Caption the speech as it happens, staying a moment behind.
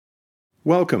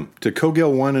Welcome to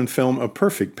Cogill One and Film, A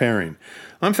Perfect Pairing.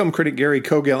 I'm film critic Gary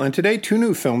Cogill, and today two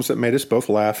new films that made us both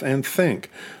laugh and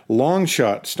think. Long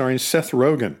Shot, starring Seth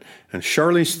Rogen and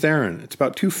Charlize Theron. It's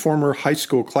about two former high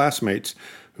school classmates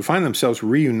who find themselves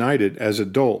reunited as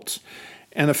adults.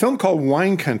 And a film called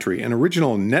Wine Country, an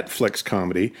original Netflix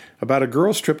comedy about a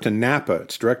girl's trip to Napa.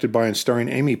 It's directed by and starring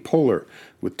Amy Poehler,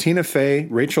 with Tina Fey,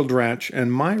 Rachel Dratch,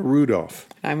 and Maya Rudolph.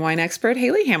 I'm wine expert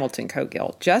Haley Hamilton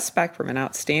Cogill, just back from an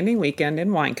outstanding weekend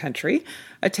in wine country,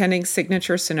 attending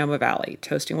signature Sonoma Valley,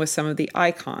 toasting with some of the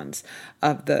icons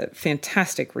of the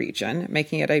fantastic region,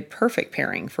 making it a perfect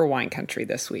pairing for wine country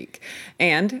this week.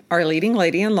 And our leading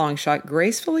lady in Long Shot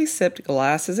gracefully sipped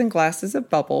glasses and glasses of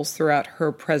bubbles throughout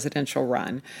her presidential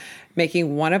run,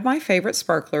 making one of my favorite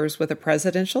sparklers with a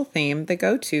presidential theme the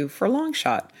go-to for Long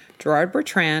Shot. Gerard,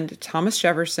 Bertrand, Thomas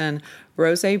Jefferson,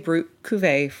 Rosé Brut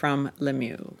Cuvée from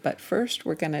Lemieux. But first,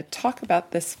 we're going to talk about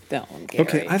this film, Gary.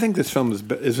 Okay, I think this film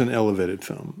is an elevated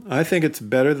film. I think it's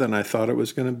better than I thought it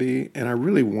was going to be, and I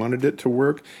really wanted it to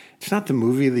work. It's not the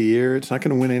movie of the year. It's not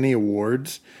going to win any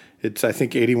awards. It's, I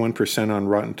think, 81% on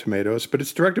Rotten Tomatoes, but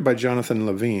it's directed by Jonathan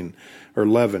Levin.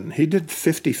 He did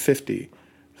 50-50.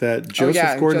 That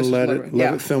Joseph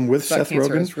Gordon-Levitt film with Seth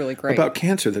Rogen really great. About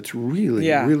cancer. That's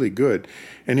really good.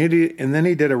 And then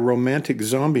he did a romantic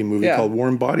zombie movie called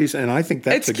Warm Bodies, and I think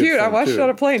that's a good film, It's cute. I watched it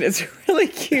on a plane. It's really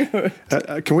cute.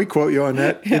 Can we quote you on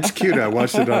that? It's cute. I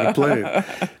watched it on a plane.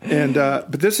 And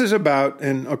but this is about,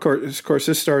 and of course,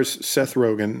 this stars Seth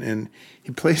Rogen, and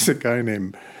he plays a guy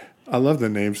named. I love the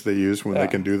names they use when they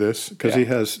can do this because he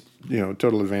has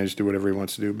total advantage to do whatever he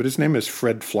wants to do. But his name is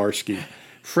Fred Flarsky.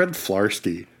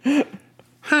 Flarsky.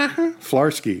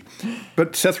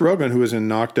 But Seth Rogen, who was in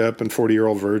Knocked Up and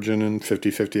 40-Year-Old Virgin and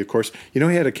 50-50, of course. He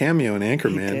had a cameo in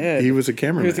Anchorman. He was a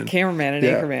cameraman. He was a cameraman in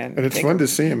Anchorman. And it's fun to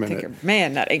see him in it.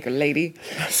 Man, not Anchor Lady.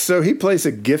 So he plays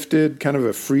a gifted, kind of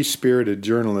a free-spirited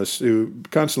journalist who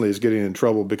constantly is getting in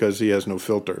trouble because he has no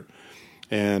filter.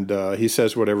 And he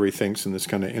says whatever he thinks in this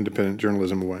kind of independent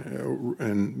journalism way.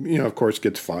 And, of course,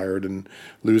 gets fired and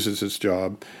loses his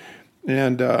job.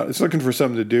 And is looking for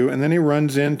something to do. And then he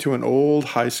runs into an old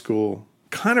high school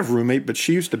kind of roommate, but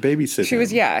she used to babysit She him.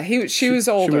 was, she was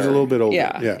older. She was a little bit older.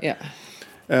 Yeah.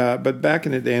 But back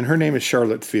in the day, and her name is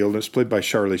Charlotte Field, and it's played by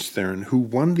Charlize Theron, who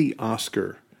won the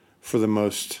Oscar for the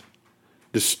most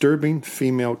disturbing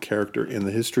female character in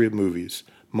the history of movies,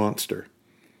 Monster,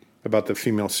 about the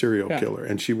female serial killer.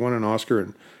 And she won an Oscar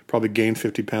and probably gained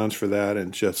 50 pounds for that,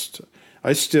 and just...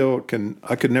 I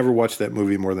could never watch that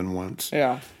movie more than once.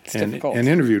 Yeah, it's difficult. And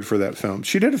interviewed for that film.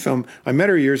 She did a film, I met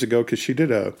her years ago because she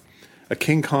did a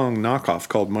King Kong knockoff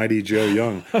called Mighty Joe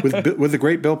Young with the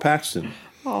great Bill Paxton.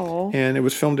 Oh. And it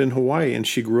was filmed in Hawaii, and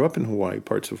she grew up in Hawaii,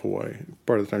 parts of Hawaii.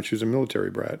 Part of the time she was a military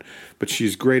brat. But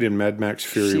she's great in Mad Max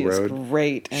Fury Road. She is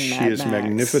great in Mad Max. She is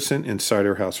magnificent in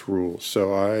Cider House Rules.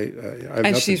 So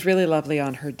And she's really lovely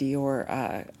on her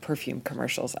Dior perfume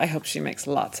commercials. I hope she makes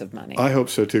lots of money. I hope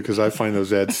so, too, because I find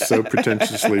those ads so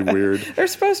pretentiously weird. They're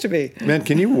supposed to be. Man,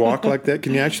 can you walk like that?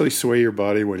 Can you actually sway your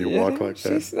body when you walk like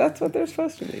that? That's what they're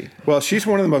supposed to be. Well, she's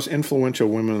one of the most influential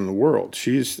women in the world.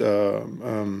 She's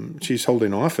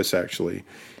holding office, actually,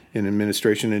 in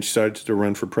administration, and she decided to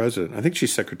run for president. I think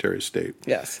she's Secretary of State.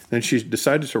 Yes. And she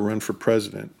decided to run for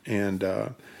president,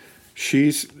 and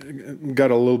she's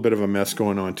got a little bit of a mess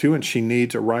going on, too, and she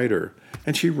needs a writer.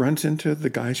 And she runs into the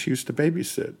guy she used to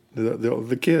babysit,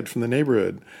 the kid from the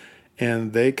neighborhood.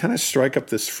 And they kind of strike up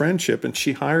this friendship, and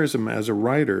she hires him as a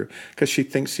writer because she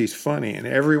thinks he's funny. And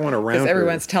everyone around her... Because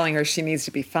everyone's telling her she needs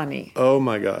to be funny. Oh,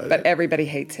 my God. But everybody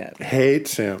hates him.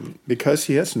 Hates him because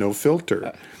he has no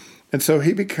filter. And so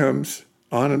he becomes,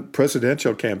 on a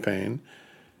presidential campaign,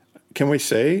 can we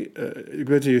say,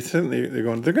 because you think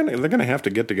they're going to have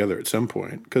to get together at some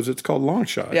point because it's called Long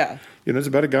Shot. Yeah. It's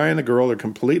about a guy and a girl. They're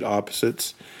complete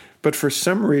opposites. But for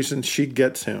some reason, she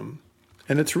gets him.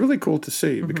 And it's really cool to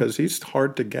see because he's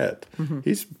hard to get.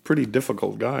 He's a pretty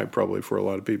difficult guy probably for a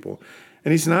lot of people.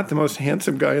 And he's not the most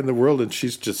handsome guy in the world, and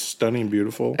she's just stunning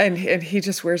beautiful. And he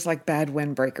just wears like bad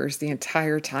windbreakers the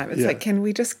entire time. It's like, can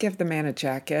we just give the man a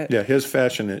jacket? Yeah, his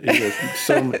fashion,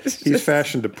 he's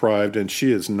fashion deprived, and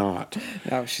she is not.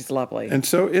 No, she's lovely. And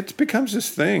so it becomes this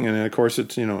thing, and of course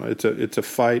it's a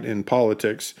fight in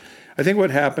politics. I think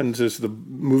what happens is the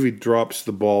movie drops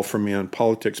the ball for me on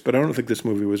politics, but I don't think this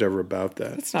movie was ever about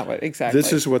that. That's not what exactly.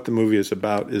 This is what the movie is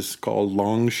about. Is called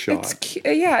Long Shot.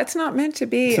 It's not meant to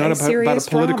be. It's not about a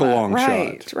political drama. long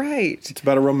right, shot. Right. It's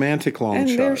about a romantic long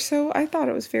shot. I thought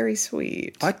it was very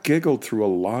sweet. I giggled through a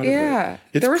lot of it. Yeah,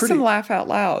 there were some laugh out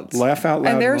louds. Laugh out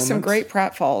loud. And there are moments. some great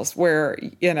pratfalls where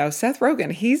Seth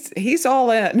Rogen he's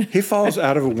all in. He falls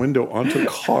out of a window onto a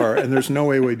car, and there's no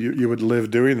way you would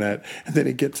live doing that. And then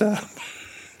he gets up.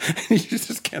 You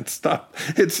just can't stop.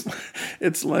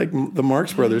 It's like the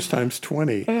Marx Brothers times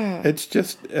 20. It's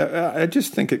just I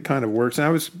just think it kind of works, and I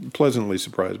was pleasantly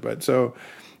surprised by it. So,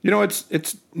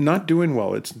 it's not doing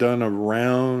well. It's done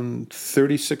around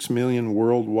 36 million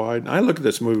worldwide. I look at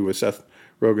this movie with Seth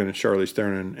Rogen and Charlize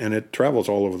Theron, and it travels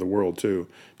all over the world too.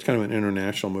 It's kind of an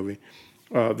international movie.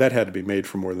 That had to be made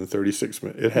for more than 36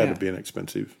 minutes. It had to be an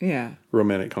expensive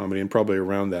romantic comedy, and probably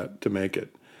around that to make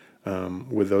it.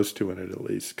 With those two in it at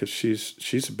least, because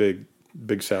she's a big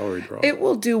salary draw. It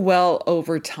will do well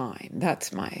over time.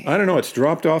 That's my. I don't know. It's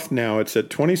dropped off now. It's at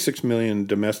 26 million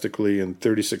domestically and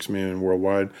 36 million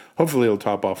worldwide. Hopefully, it'll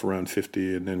top off around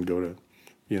 50 and then go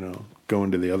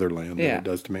into the other land that it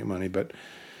does to make money. But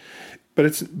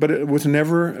it was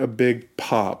never a big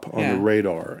pop on the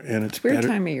radar, and it's weird better,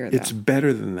 time of year. Though. It's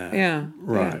better than that. Yeah,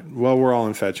 right. Yeah. Well, we're all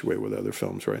infatuated with other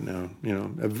films right now.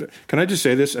 Can I just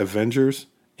say this? Avengers.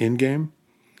 Endgame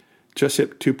just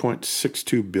hit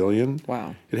 $2.62 billion.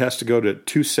 Wow. It has to go to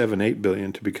 $278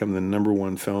 billion to become the number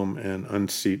one film and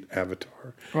unseat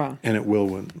Avatar. Wow. And it will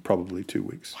win probably 2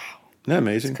 weeks. Wow. Isn't that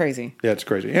amazing? It's crazy. Yeah, it's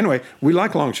crazy. Anyway, we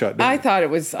like Long Shot. I thought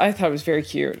it was very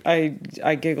cute. I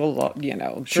giggled,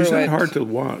 She's not hard to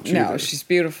watch. No, either. She's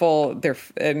beautiful.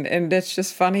 And it's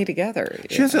just funny together.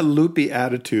 She has a loopy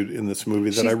attitude in this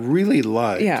movie that I really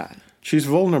like. Yeah. She's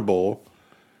vulnerable.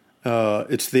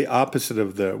 It's the opposite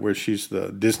of where she's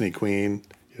the Disney queen.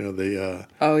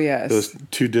 Oh yes, those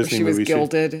two Disney movies. She was movies.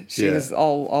 gilded. She was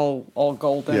all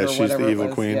golden. Yeah, or she's whatever the evil it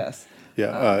was. queen. Yes.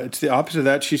 Yeah, it's the opposite of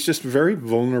that. She's just very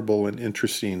vulnerable and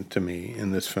interesting to me in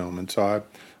this film, and so I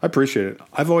appreciate it.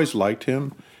 I've always liked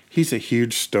him. He's a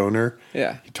huge stoner.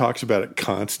 Yeah. He talks about it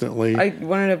constantly. I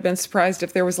wouldn't have been surprised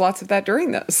if there was lots of that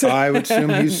during this. I would assume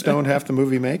he's stoned half the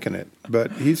movie making it,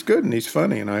 but he's good and he's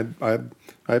funny, and I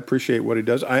appreciate what he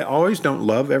does. I always don't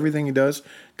love everything he does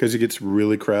because he gets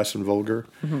really crass and vulgar,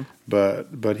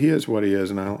 but he is what he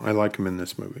is, and I like him in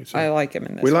this movie. So I like him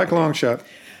in this. We like Long Shot.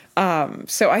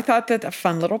 So I thought that a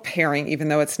fun little pairing, even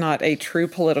though it's not a true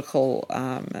political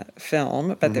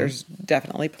film, but there's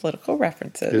definitely political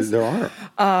references. There are.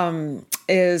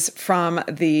 Is from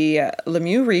the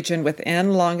Limoux region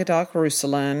within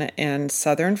Languedoc-Roussillon in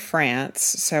southern France.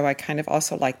 So I kind of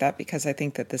also like that because I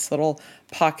think that this little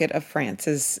pocket of France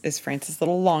is France's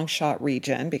little long shot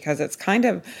region, because it's kind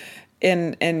of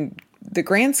in the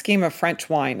grand scheme of French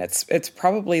wine, it's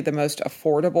probably the most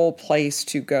affordable place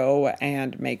to go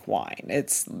and make wine.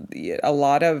 It's a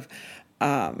lot of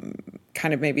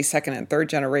kind of maybe second and third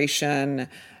generation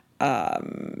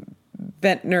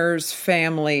vintners,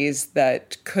 families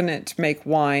that couldn't make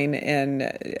wine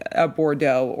in a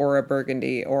Bordeaux or a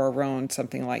Burgundy or a Rhone,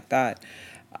 something like that,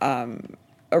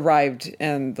 arrived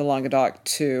in the Languedoc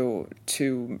to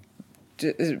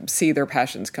see their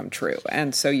passions come true.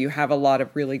 And so you have a lot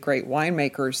of really great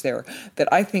winemakers there that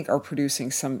I think are producing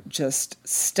some just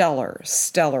stellar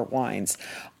wines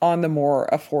on the more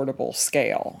affordable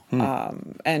scale.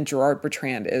 And Gerard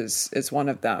Bertrand is one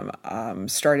of them.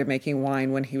 Started making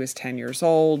wine when he was 10 years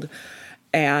old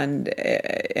and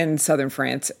in southern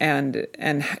France, and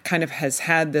kind of has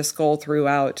had this goal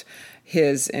throughout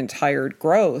his entire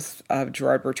growth of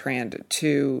Gerard Bertrand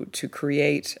to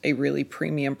create a really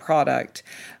premium product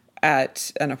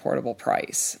at an affordable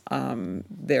price.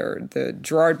 The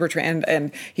Gerard Bertrand,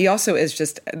 and he also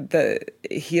is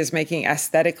he is making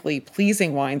aesthetically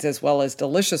pleasing wines as well as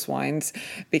delicious wines,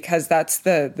 because that's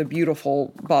the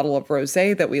beautiful bottle of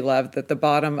rosé that we love, that the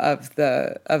bottom of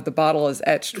the bottle is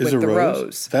etched with the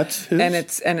rose. That's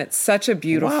his? And it's such a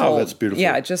beautiful. Wow, that's beautiful.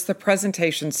 Yeah, just the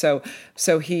presentation. So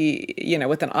he,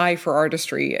 with an eye for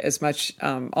artistry as much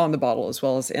on the bottle as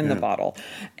well as in the bottle.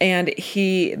 And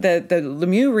the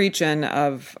Limoux region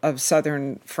of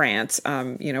southern France,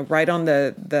 right on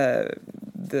the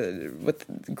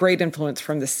with great influence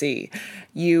from the sea,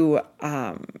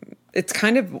 it's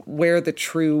kind of where the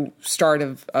true start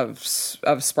of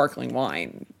sparkling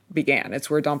wine began. It's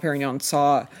where Dom Perignon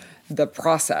saw the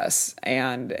process,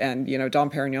 and Dom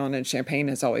Perignon and Champagne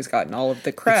has always gotten all of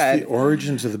the credit. It's the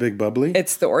origins of the big bubbly.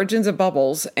 It's the origins of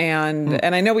bubbles, and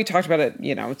I know we talked about it.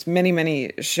 It's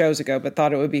many shows ago, but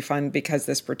thought it would be fun because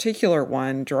this particular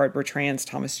one, Gerard Bertrand's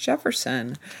Thomas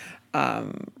Jefferson,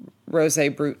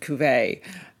 Rosé Brut Cuvée,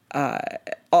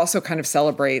 also kind of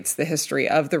celebrates the history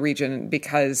of the region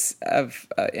because of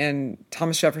in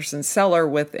Thomas Jefferson's cellar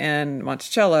within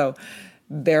Monticello,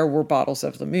 there were bottles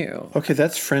of Lemieux. Okay,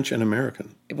 that's French and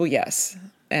American. Well, yes,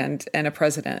 and a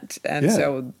president, and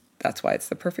so that's why it's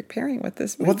the perfect pairing with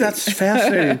this movie. Well, that's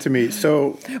fascinating to me.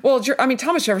 So, well, I mean,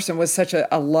 Thomas Jefferson was such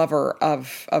a lover of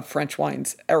French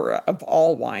wines, or of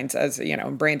all wines, as you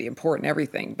know, brandy and port and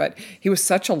everything. But he was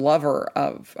such a lover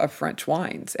of French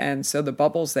wines, and so the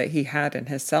bubbles that he had in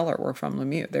his cellar were from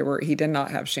Lemieux. He did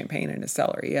not have champagne in his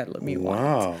cellar; he had Lemieux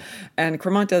wines. And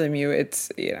Cremant de Lemieux,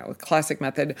 it's a classic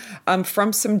method.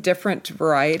 From some different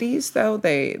varieties, though.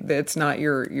 It's not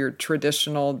your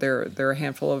traditional. There are a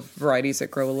handful of varieties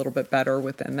that grow a little bit better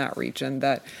within that region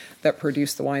that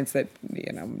produce the wines that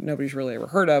nobody's really ever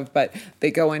heard of, but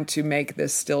they go in to make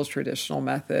this still traditional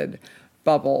method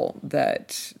bubble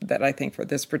that I think for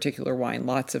this particular wine,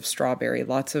 lots of strawberry,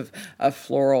 lots of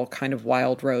floral kind of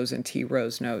wild rose and tea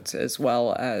rose notes, as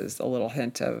well as a little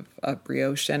hint of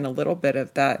brioche and a little bit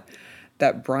of that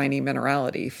briny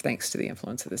minerality thanks to the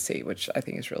influence of the sea, which I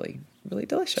think is really, really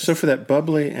delicious. So for that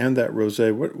bubbly and that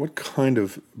rosé, what kind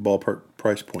of ballpark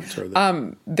price points are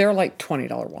they? They're like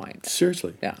 $20 wines.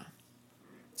 Seriously? Yeah.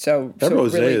 So that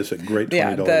rosé really, is a great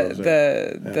 $20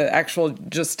 rosé. The actual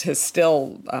just his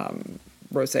still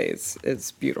rosé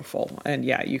is beautiful, and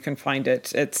you can find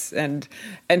it. And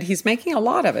he's making a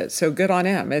lot of it, so good on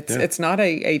him. It's not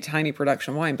a tiny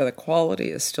production wine, but the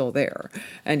quality is still there.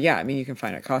 And I mean, you can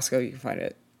find it at Costco, you can find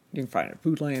it at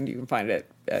Foodland, you can find it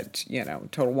at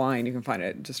Total Wine, you can find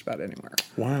it just about anywhere.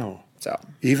 Wow. So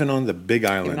even on the Big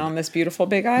Island. Even on this beautiful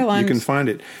Big Island. You can find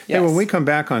it. Yes. Hey, when we come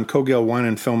back on Cogill Wine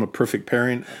and Film, A Perfect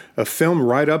Pairing, a film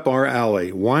right up our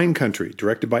alley, Wine Country,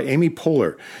 directed by Amy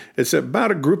Poehler. It's about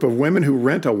a group of women who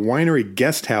rent a winery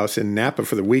guest house in Napa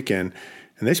for the weekend,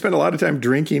 and they spend a lot of time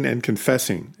drinking and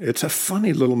confessing. It's a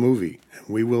funny little movie, and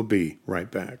we will be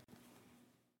right back.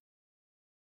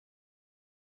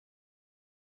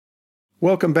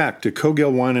 Welcome back to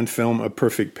Cogill Wine and Film, A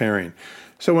Perfect Pairing.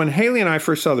 So when Haley and I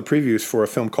first saw the previews for a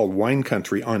film called Wine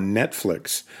Country on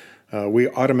Netflix, we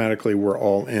automatically were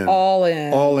all in. All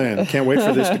in. All in. Can't wait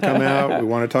for this to come out. We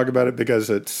want to talk about it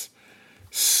because it's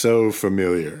so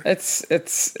familiar. It's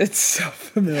so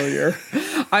familiar.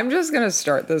 I'm just going to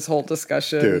start this whole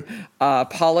discussion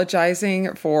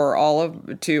apologizing for all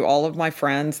of my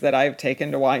friends that I've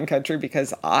taken to Wine Country,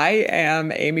 because I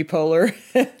am Amy Poehler.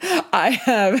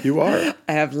 You are.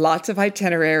 I have lots of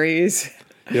itineraries.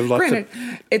 Granted,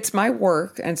 it's my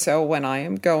work, and so when I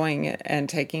am going and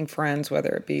taking friends, whether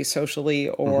it be socially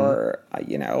or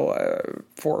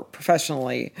for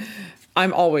professionally,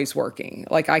 I'm always working.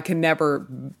 Like, I can never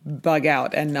bug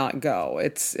out and not go.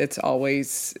 It's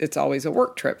always a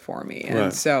work trip for me,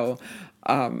 and so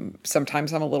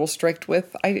sometimes I'm a little strict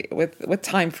with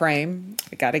time frame.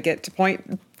 I got to get to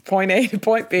point A to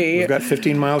point B. We've got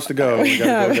 15 miles to go. We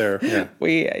got to go there. Yeah.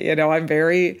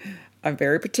 I'm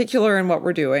very particular in what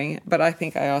we're doing, but I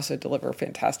think I also deliver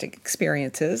fantastic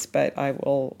experiences. But I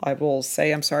will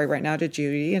say I'm sorry right now to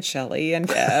Judy and Shelley and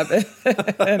Deb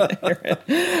and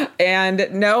Aaron. And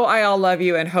no, I all love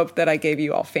you and hope that I gave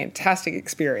you all fantastic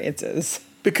experiences.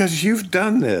 Because you've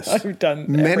done this. I've done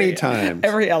many times.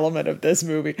 Every element of this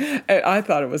movie. And I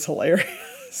thought it was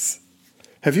hilarious.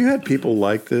 Have you had people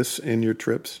like this in your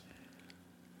trips?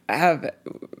 Have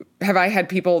I had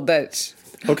people that...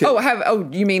 Okay.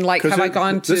 You mean like, have I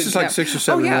gone to... This is like 6 or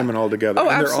 7 women all together. Oh,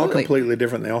 and absolutely. They're all completely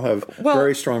different. They all have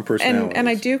very strong personalities. And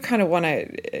I do kind of want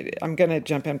to... I'm going to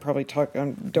jump in, probably talk...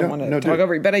 don't want to talk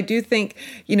over you. But I do think,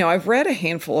 I've read a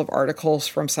handful of articles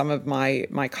from some of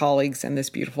my colleagues in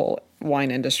this beautiful wine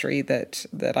industry that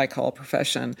I call a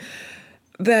profession,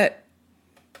 that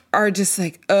are just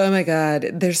like, oh my God,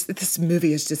 this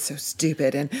movie is just so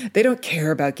stupid, and they don't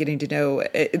care about getting to know.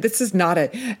 This is not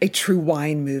a true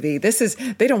wine movie.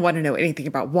 They don't want to know anything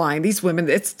about wine. These women,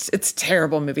 it's a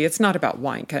terrible movie. It's not about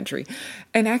wine country,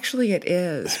 and actually it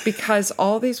is, because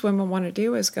all these women want to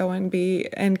do is go and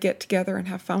get together and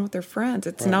have fun with their friends.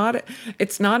 It's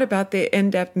not about the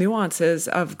in-depth nuances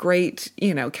of great,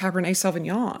 Cabernet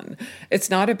Sauvignon. It's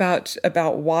not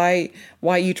about why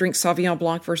you drink Sauvignon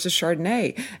Blanc versus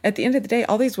Chardonnay. At the end of the day,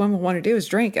 all these women want to do is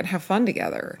drink and have fun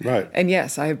together. Right. And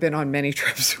yes, I have been on many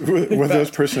trips. Where those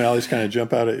personalities kind of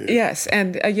jump out at you. Yes.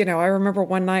 And, I remember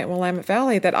one night in Willamette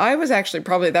Valley that I was actually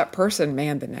probably that person.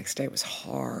 Man, the next day was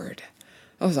hard.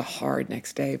 It was a hard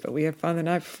next day, but we had fun the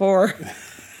night before.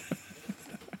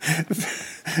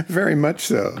 Very much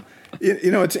so.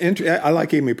 It's I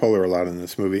like Amy Poehler a lot in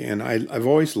this movie, and I've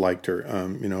always liked her.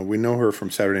 We know her from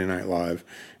Saturday Night Live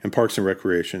and Parks and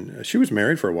Recreation. She was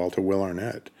married for a while to Will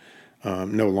Arnett.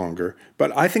 no longer.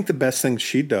 But I think the best thing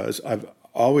she does, I've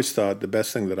always thought the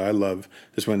best thing that I love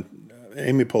is when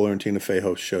Amy Poehler and Tina Fey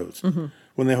host shows.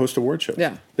 When they host award shows.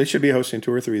 Yeah. They should be hosting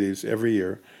 2 or 3 of these every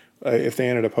year. If they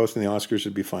ended up hosting the Oscars,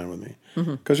 it'd be fine with me.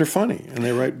 Because they're funny and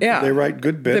they write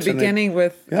good bits. The beginning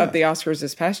of the Oscars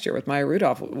this past year with Maya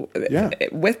Rudolph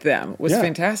with them was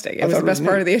fantastic. It was the best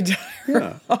part of the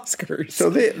entire Oscars. So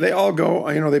they all go,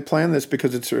 they plan this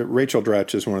because it's Rachel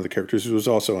Dratch is one of the characters who was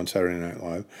also on Saturday Night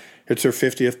Live. It's her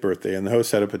 50th birthday, and the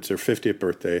host set up it's her 50th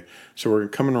birthday. So we're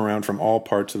coming around from all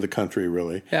parts of the country,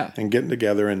 really, and getting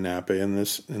together in Napa in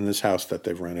this house that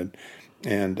they've rented.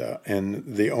 And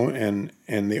the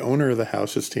owner of the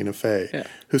house is Tina Fey,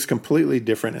 who's completely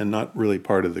different and not really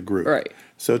part of the group. Right.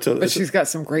 So but she's got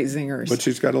some great zingers. But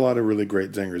she's got a lot of really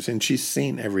great zingers, and she's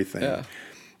seen everything. Yeah.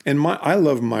 And I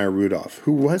love Maya Rudolph,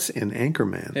 who was in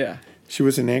Anchorman. Yeah. She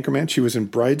was in Anchorman. She was in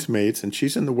Bridesmaids, and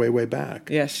she's in The Way, Way Back.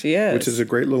 Yes, she is. Which is a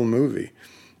great little movie.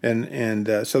 And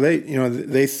so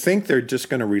they think they're just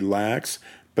going to relax,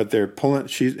 but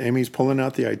Amy's pulling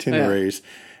out the itineraries. Yeah.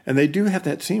 And they do have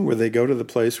that scene where they go to the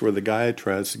place where the guy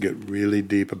tries to get really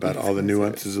deep about all the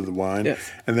nuances of the wine,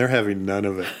 and they're having none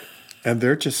of it. And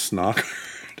they're just snockered.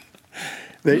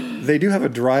 They do have a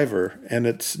driver, and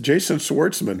it's Jason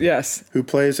Schwartzman, who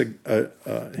plays a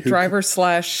driver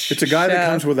slash. It's a guy that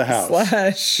comes with a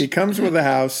house. He comes with a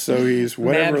house, so he's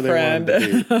whatever they want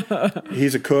him to be.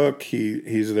 He's a cook.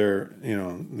 He's their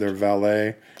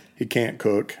valet. He can't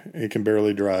cook. He can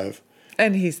barely drive.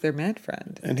 And he's their man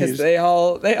friend because they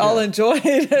all enjoyed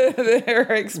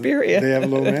their experience. They have a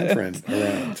little man friend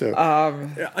around. So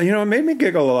it made me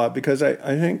giggle a lot because I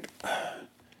think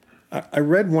I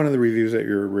read one of the reviews that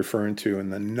you're referring to,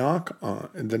 and the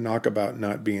knock about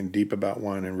not being deep about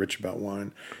wine and rich about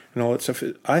wine and all that stuff.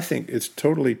 I think it's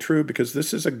totally true because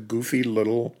this is a goofy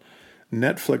little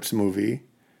Netflix movie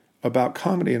about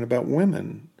comedy and about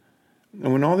women,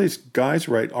 and when all these guys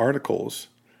write articles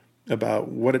about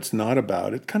what it's not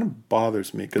about, it kind of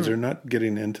bothers me because they're not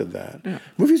getting into that. Yeah.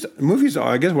 Movies are,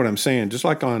 I guess what I'm saying, just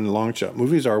like on Long Shot,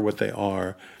 movies are what they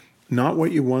are, not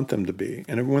what you want them to be.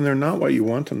 And when they're not what you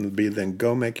want them to be, then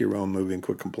go make your own movie and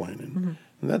quit complaining.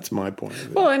 And that's my point of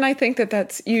it. Well, and I think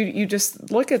that's, you just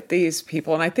look at these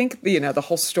people, and I think, the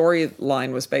whole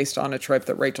storyline was based on a trip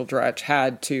that Rachel Dratch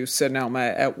had to Sonoma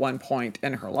at one point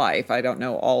in her life. I don't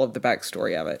know all of the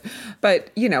backstory of it. But,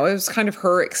 it was kind of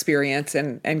her experience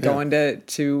and going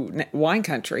to wine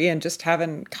country and just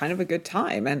having kind of a good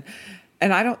time.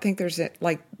 And I don't think there's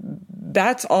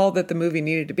that's all that the movie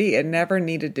needed to be. It never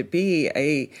needed to be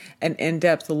an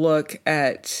in-depth look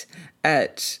at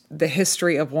the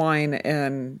history of wine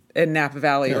in Napa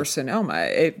Valley or Sonoma.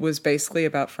 It was basically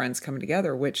about friends coming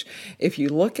together, which if you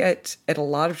look at a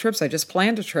lot of trips, I just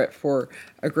planned a trip for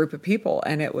a group of people,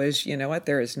 and it was,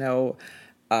 there is no,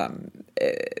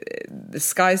 the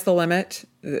sky's the limit,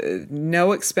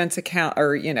 no expense account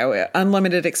or,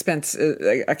 unlimited expense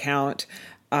account,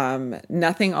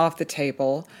 nothing off the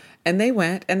table. And they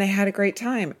went and they had a great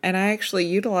time. And I actually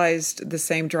utilized the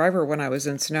same driver when I was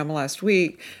in Sonoma last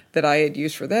week that I had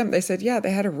used for them. They said,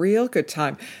 they had a real good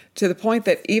time, to the point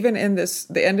that even in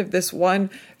the end of this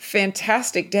one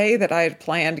fantastic day that I had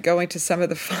planned, going to some of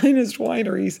the finest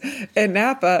wineries in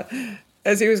Napa,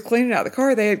 as he was cleaning out the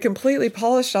car, they had completely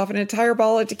polished off an entire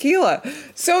bottle of tequila.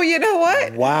 So you know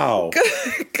what? Wow.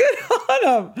 Good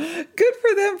on them. Good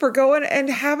for them for going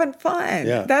and having fun.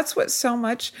 Yeah. That's what so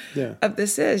much of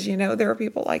this is. There are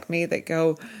people like me that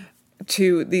go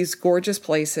to these gorgeous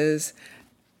places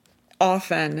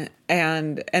often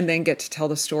and then get to tell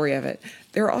the story of it.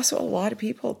 There are also a lot of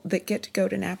people that get to go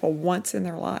to Napa once in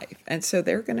their life. And so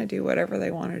they're going to do whatever they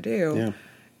want to do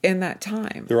in that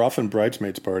time. They're often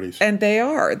bridesmaids parties. And they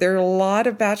are. There are a lot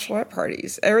of bachelorette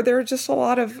parties. Or there are just a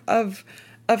lot of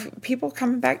people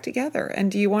coming back together.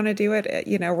 And do you want to do it,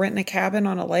 renting a cabin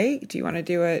on a lake? Do you want to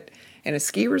do it in a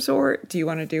ski resort? Do you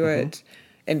want to do it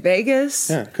in Vegas?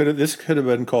 Yeah, this could have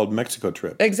been called Mexico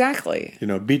trip. Exactly.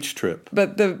 Beach trip.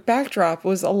 But the backdrop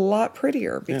was a lot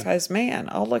prettier because, man,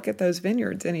 I'll look at those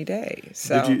vineyards any day.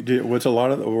 So were a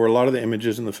lot of the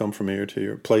images in the film familiar to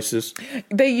you? Places?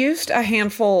 They used a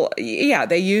handful. Yeah,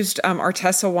 they used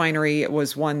Artesa Winery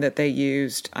was one that they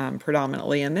used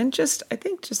predominantly, and then just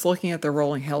looking at the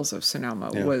rolling hills of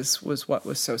Sonoma was what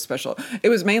was so special. It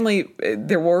was mainly,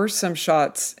 there were some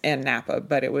shots in Napa,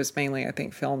 but it was mainly, I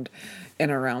think, filmed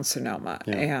in and around Sonoma.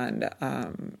 And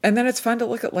then it's fun to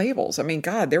look at labels. I mean,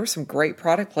 God, there was some great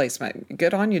product placement.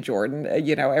 Good on you, Jordan.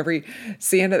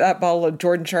 Seeing that bottle of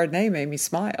Jordan Chardonnay made me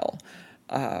smile.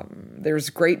 There's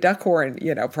great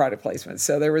Duckhorn, product placement.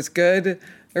 So there was good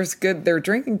They're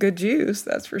drinking good juice,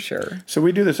 that's for sure. So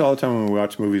we do this all the time when we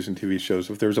watch movies and TV shows.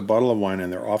 If there's a bottle of wine,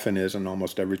 and there often is in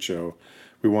almost every show,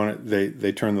 we want it.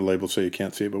 They turn the label so you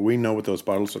can't see it, but we know what those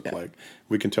bottles look like.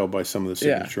 We can tell by some of the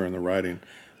signature and the writing.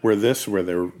 Where they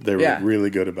were really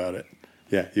good about it.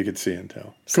 Yeah, you could see and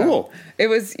tell. Cool. So it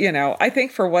was, I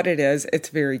think for what it is, it's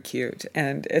very cute,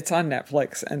 and it's on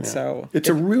Netflix, and so it's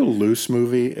a real loose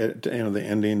movie. The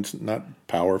ending's not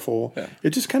powerful. Yeah.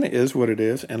 It just kind of is what it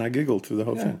is, and I giggled through the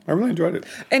whole thing. I really enjoyed it.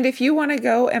 And if you want to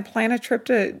go and plan a trip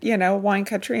to, wine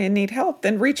country and need help,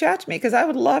 then reach out to me, because I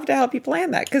would love to help you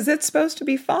plan that, because it's supposed to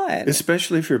be fun.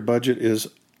 Especially if your budget is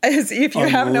as if you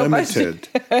have no budget.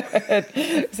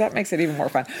 That makes it even more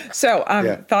fun. So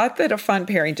thought that a fun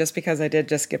pairing, just because I did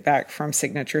just get back from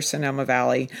Signature Sonoma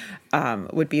Valley,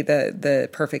 would be the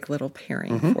perfect little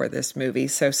pairing for this movie.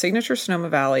 So Signature Sonoma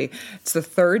Valley, it's the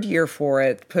third year for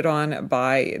it, put on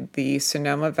by the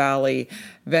Sonoma Valley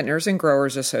Vintners and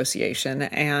Growers Association.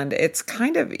 And it's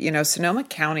kind of, Sonoma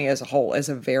County as a whole is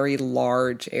a very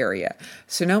large area.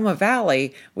 Sonoma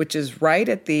Valley, which is right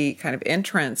at the kind of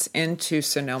entrance into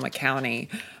Sonoma County,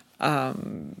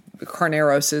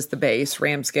 Carneros is the base.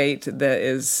 Ramsgate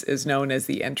is known as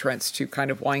the entrance to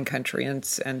kind of wine country, and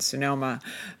Sonoma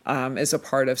is a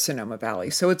part of Sonoma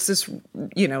Valley. So it's this,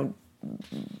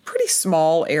 pretty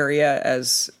small area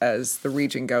as the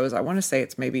region goes. I want to say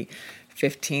it's maybe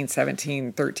 15,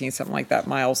 17, 13, something like that,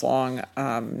 miles long,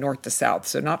 north to south.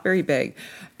 So not very big.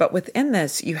 But within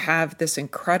this, you have this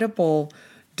incredible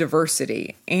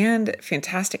diversity and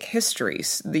fantastic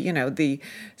histories.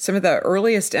 Some of the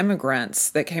earliest immigrants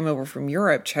that came over from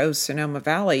Europe chose Sonoma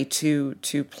Valley to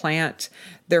plant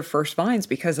their first vines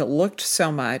because it looked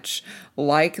so much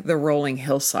like the rolling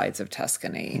hillsides of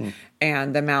Tuscany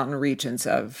and the mountain regions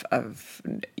of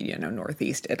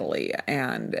northeast Italy,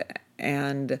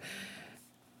 and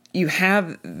you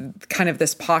have kind of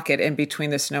this pocket in between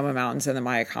the Sonoma Mountains and the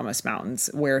Mayacamas Mountains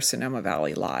where Sonoma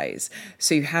Valley lies.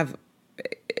 So you have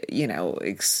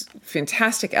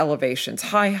fantastic elevations,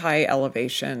 high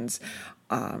elevations,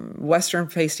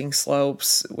 western-facing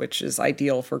slopes, which is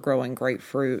ideal for growing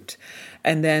grapefruit,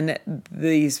 and then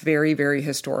these very, very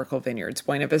historical vineyards.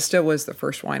 Buena Vista was the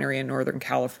first winery in Northern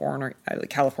California.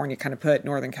 California kind of put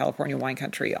Northern California wine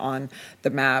country on the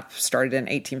map, started in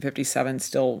 1857,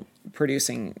 still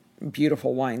producing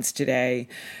beautiful wines today.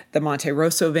 The Monte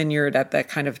Rosso vineyard at the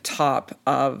kind of top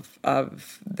of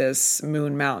this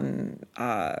Moon Mountain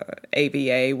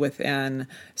AVA within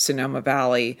Sonoma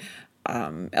Valley,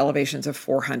 elevations of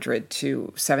 400 to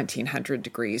 1700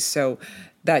 degrees. So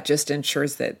that just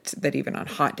ensures that even on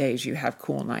hot days you have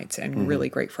cool nights and really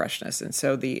great freshness. And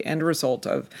so the end result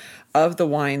of the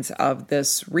wines of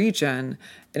this region,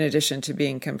 in addition to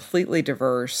being completely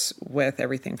diverse with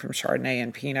everything from Chardonnay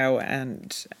and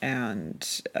Pinot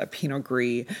and Pinot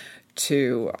Gris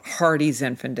to hardy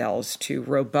Zinfandels to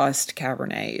robust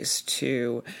Cabernets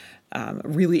to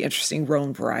really interesting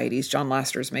Rhone varieties. John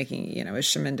Laster's making, his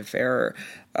Chemin de Fer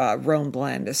Rhone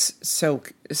blend is so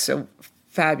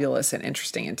fabulous and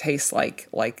interesting and tastes like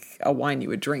a wine you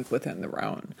would drink within the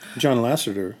Rhone. John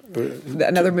Lasseter.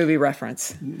 Another movie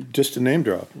reference. Just a name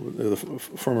drop. The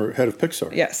former head of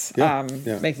Pixar. Yes.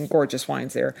 Making gorgeous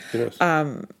wines there. It is.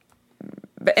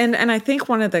 And I think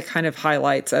one of the kind of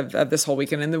highlights of this whole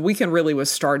weekend, and the weekend really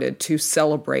was started to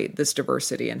celebrate this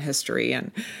diversity and history.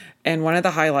 And one of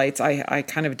the highlights, I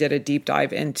kind of did a deep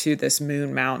dive into this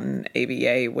Moon Mountain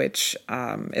AVA, which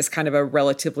is kind of a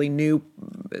relatively new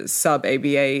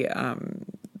sub-AVA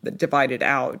divided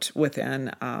out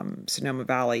within Sonoma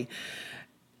Valley.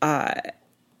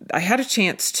 I had a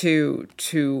chance to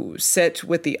sit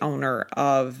with the owner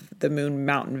of the Moon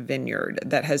Mountain Vineyard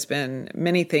that has been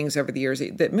many things over the years.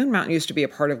 That Moon Mountain used to be a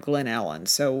part of Glen Ellen.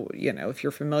 So, if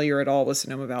you're familiar at all with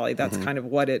Sonoma Valley, that's kind of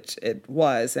what it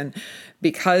was. And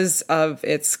because of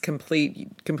its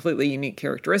completely unique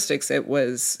characteristics, it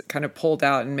was kind of pulled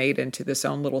out and made into this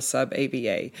own little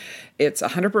sub-AVA. It's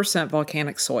 100%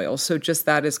 volcanic soil. So just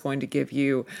that is going to give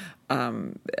you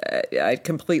a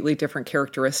completely different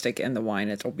characteristic in the wine.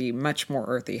 It'll be much more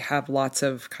earthy, have lots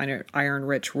of kind of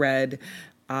iron-rich red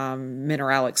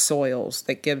mineralic soils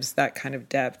that gives that kind of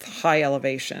depth, high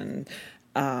elevation,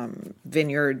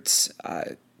 vineyards,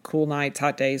 cool nights,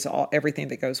 hot days, everything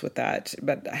that goes with that.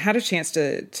 But I had a chance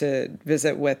to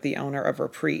visit with the owner of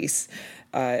Reprise,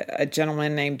 a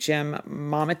gentleman named Jim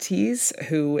Mamatees,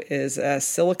 who is a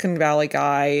Silicon Valley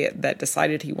guy that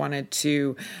decided he wanted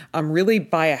to really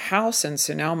buy a house in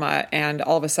Sonoma, and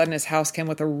all of a sudden his house came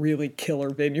with a really killer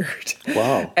vineyard.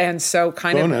 Wow. And so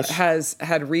Bonus.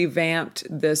 had revamped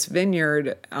this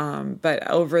vineyard, but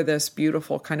over this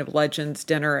beautiful kind of Legends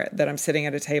dinner that I'm sitting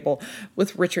at a table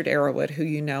with Richard Arrowwood, who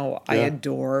I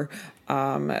adore.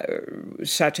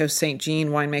 Chateau St.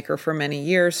 Jean winemaker for many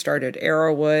years, started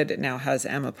Arrowwood, now has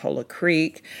Amapola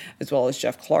Creek, as well as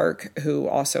Jeff Clark, who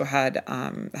also had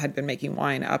been making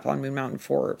wine up on Moon Mountain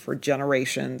for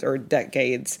generations or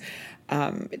decades.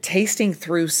 Tasting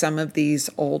through some of these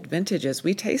old vintages,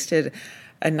 we tasted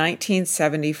a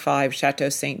 1975 Chateau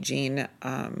St. Jean,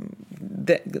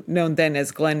 known then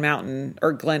as Glen Mountain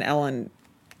or Glen Ellen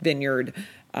Vineyard,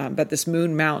 but this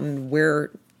Moon Mountain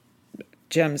where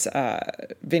Jim's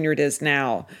vineyard is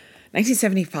now,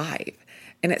 1975,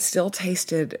 and it still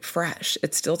tasted fresh.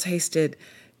 It still tasted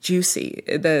juicy.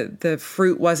 The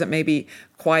fruit wasn't maybe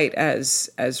quite as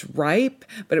ripe,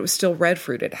 but it was still red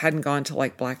fruit. It hadn't gone to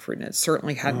like black fruit, and it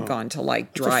certainly hadn't gone to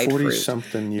like dried fruit. It's a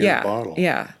 40-something year bottle.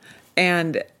 Yeah,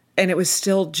 and it was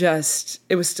still just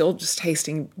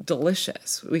tasting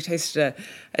delicious. We tasted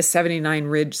a 79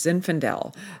 Ridge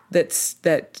Zinfandel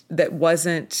that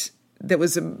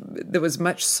was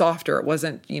much softer. It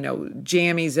wasn't,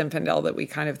 jammy Zinfandel that we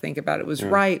kind of think about. It was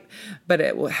ripe, but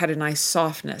it had a nice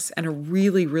softness and a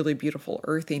really, really beautiful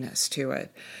earthiness to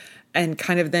it. And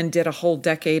kind of then did a whole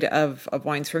decade of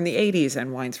wines from the 80s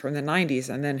and wines from the 90s.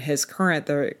 And then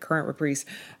the current Reprise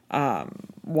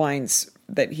wines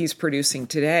that he's producing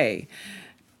today.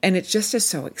 And it just is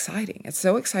so exciting. It's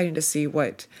so exciting to see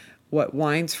what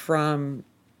wines from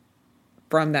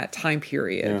that time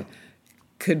period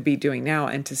could be doing now,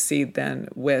 and to see then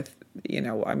with,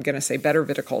 I'm going to say better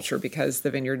viticulture, because the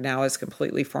vineyard now is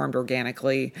completely farmed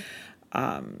organically,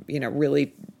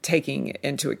 really taking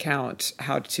into account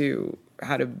how to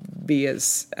be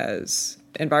as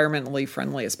environmentally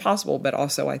friendly as possible, but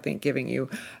also I think giving you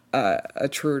a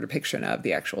truer depiction of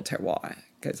the actual terroir,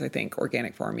 because I think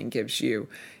organic farming gives you,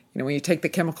 when you take the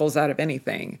chemicals out of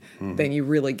anything, then you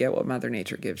really get what Mother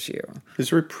Nature gives you.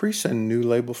 Is Reprise a new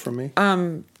label for me?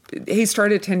 He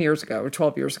started 10 years ago or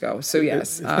 12 years ago. So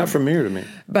yes. It's not familiar to me.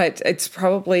 But it's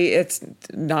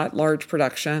not large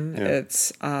production.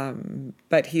 Yeah.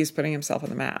 But he's putting himself on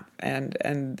the map.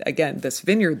 And again, this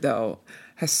vineyard though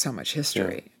has so much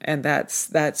history. Yeah. And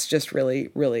that's just really,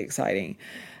 really exciting.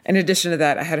 In addition to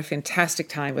that, I had a fantastic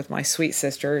time with my sweet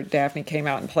sister. Daphne came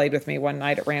out and played with me one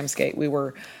night at Ramsgate. We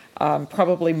were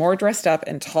probably more dressed up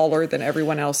and taller than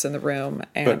everyone else in the room.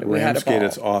 And we had a ball. Ramsgate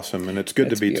is awesome, and it's good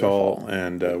to be beautiful. Tall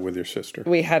and with your sister.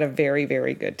 We had a very,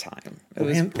 very good time. It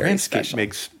was very Ramsgate special.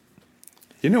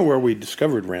 You know where we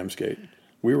discovered Ramsgate?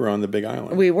 We were on the Big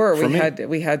Island. We were.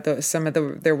 We had some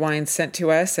of their wines sent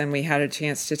to us, and we had a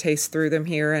chance to taste through them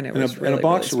here, and it was really, and a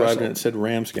box really arrived and it said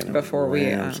Ramsgate. Before we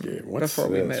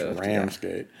moved,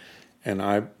 Ramsgate. Yeah. And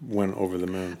I went over the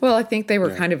moon. Well, I think they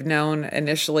were kind of known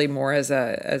initially more as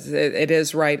it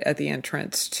is right at the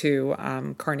entrance to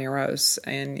Carneros,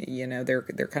 and their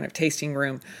kind of tasting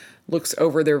room looks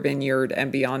over their vineyard,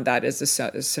 and beyond that is the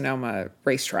Sonoma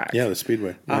racetrack. Yeah, the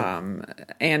Speedway. Yeah.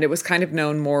 And it was kind of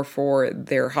known more for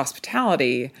their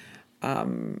hospitality.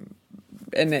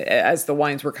 And as the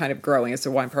wines were kind of growing, as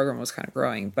the wine program was kind of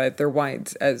growing, but their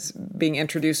wines, as being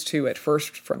introduced to at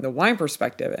first from the wine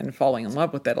perspective and falling in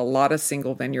love with it, a lot of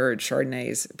single vineyard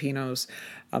Chardonnays, Pinots,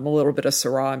 a little bit of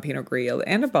Syrah and Pinot Gris,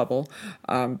 and a bubble,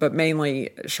 but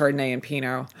mainly Chardonnay and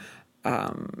Pinot.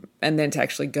 And then to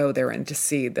actually go there and to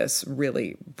see this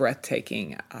really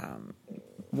breathtaking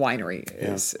winery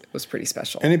was pretty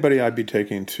special. Anybody I'd be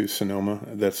taking to Sonoma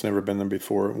that's never been there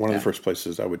before, one of the first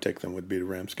places I would take them would be to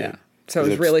Ramsgate. Yeah. So it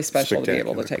was really special to be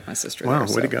able to take my sister there. Wow,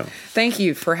 way to go. Thank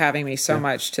you for having me so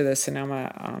much to the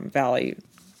Sonoma Valley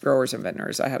Growers and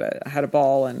Vintners. I had a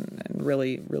ball and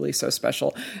really, really so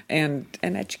special and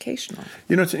educational.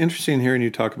 It's interesting hearing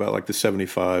you talk about like the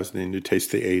 75s and then you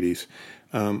taste the 80s.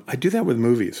 I do that with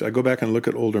movies. I go back and look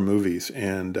at older movies,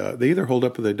 and they either hold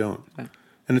up or they don't. Yeah.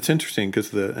 And it's interesting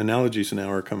because the analogies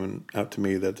now are coming out to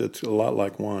me that it's a lot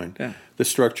like wine. Yeah. The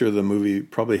structure of the movie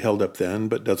probably held up then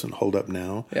but doesn't hold up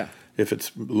now. Yeah. If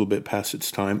it's a little bit past its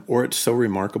time, or it's so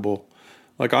remarkable.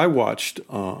 Like I watched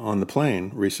on the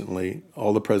plane recently,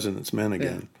 All the President's Men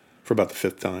again for about the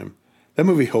 5th time. That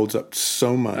movie holds up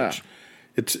so much.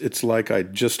 It's like I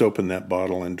just opened that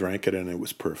bottle and drank it, and it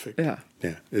was perfect. Yeah,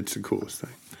 it's the coolest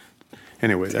thing.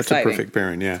 Anyway, that's exciting. A Perfect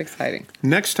Pairing, yeah. It's exciting.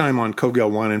 Next time on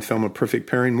Kogel Wine and Film, A Perfect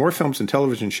Pairing, more films and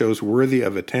television shows worthy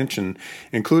of attention,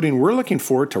 including we're looking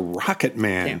forward to Rocket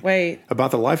Man. Can't wait.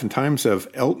 About the life and times of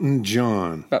Elton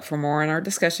John. But for more on our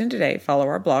discussion today, follow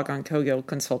our blog on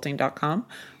CogilConsulting.com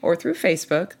or through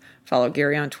Facebook. Follow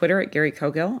Gary on Twitter at Gary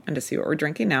Kogel. And to see what we're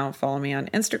drinking now, follow me on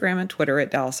Instagram and Twitter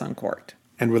at Dallas Uncorked.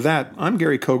 And with that, I'm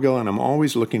Gary Kogel, and I'm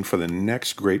always looking for the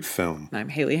next great film. I'm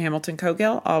Haley Hamilton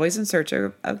Kogel, always in search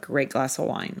of a great glass of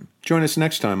wine. Join us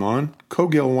next time on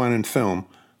Kogel Wine and Film,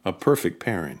 A Perfect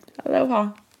Pairing.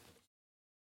 Aloha.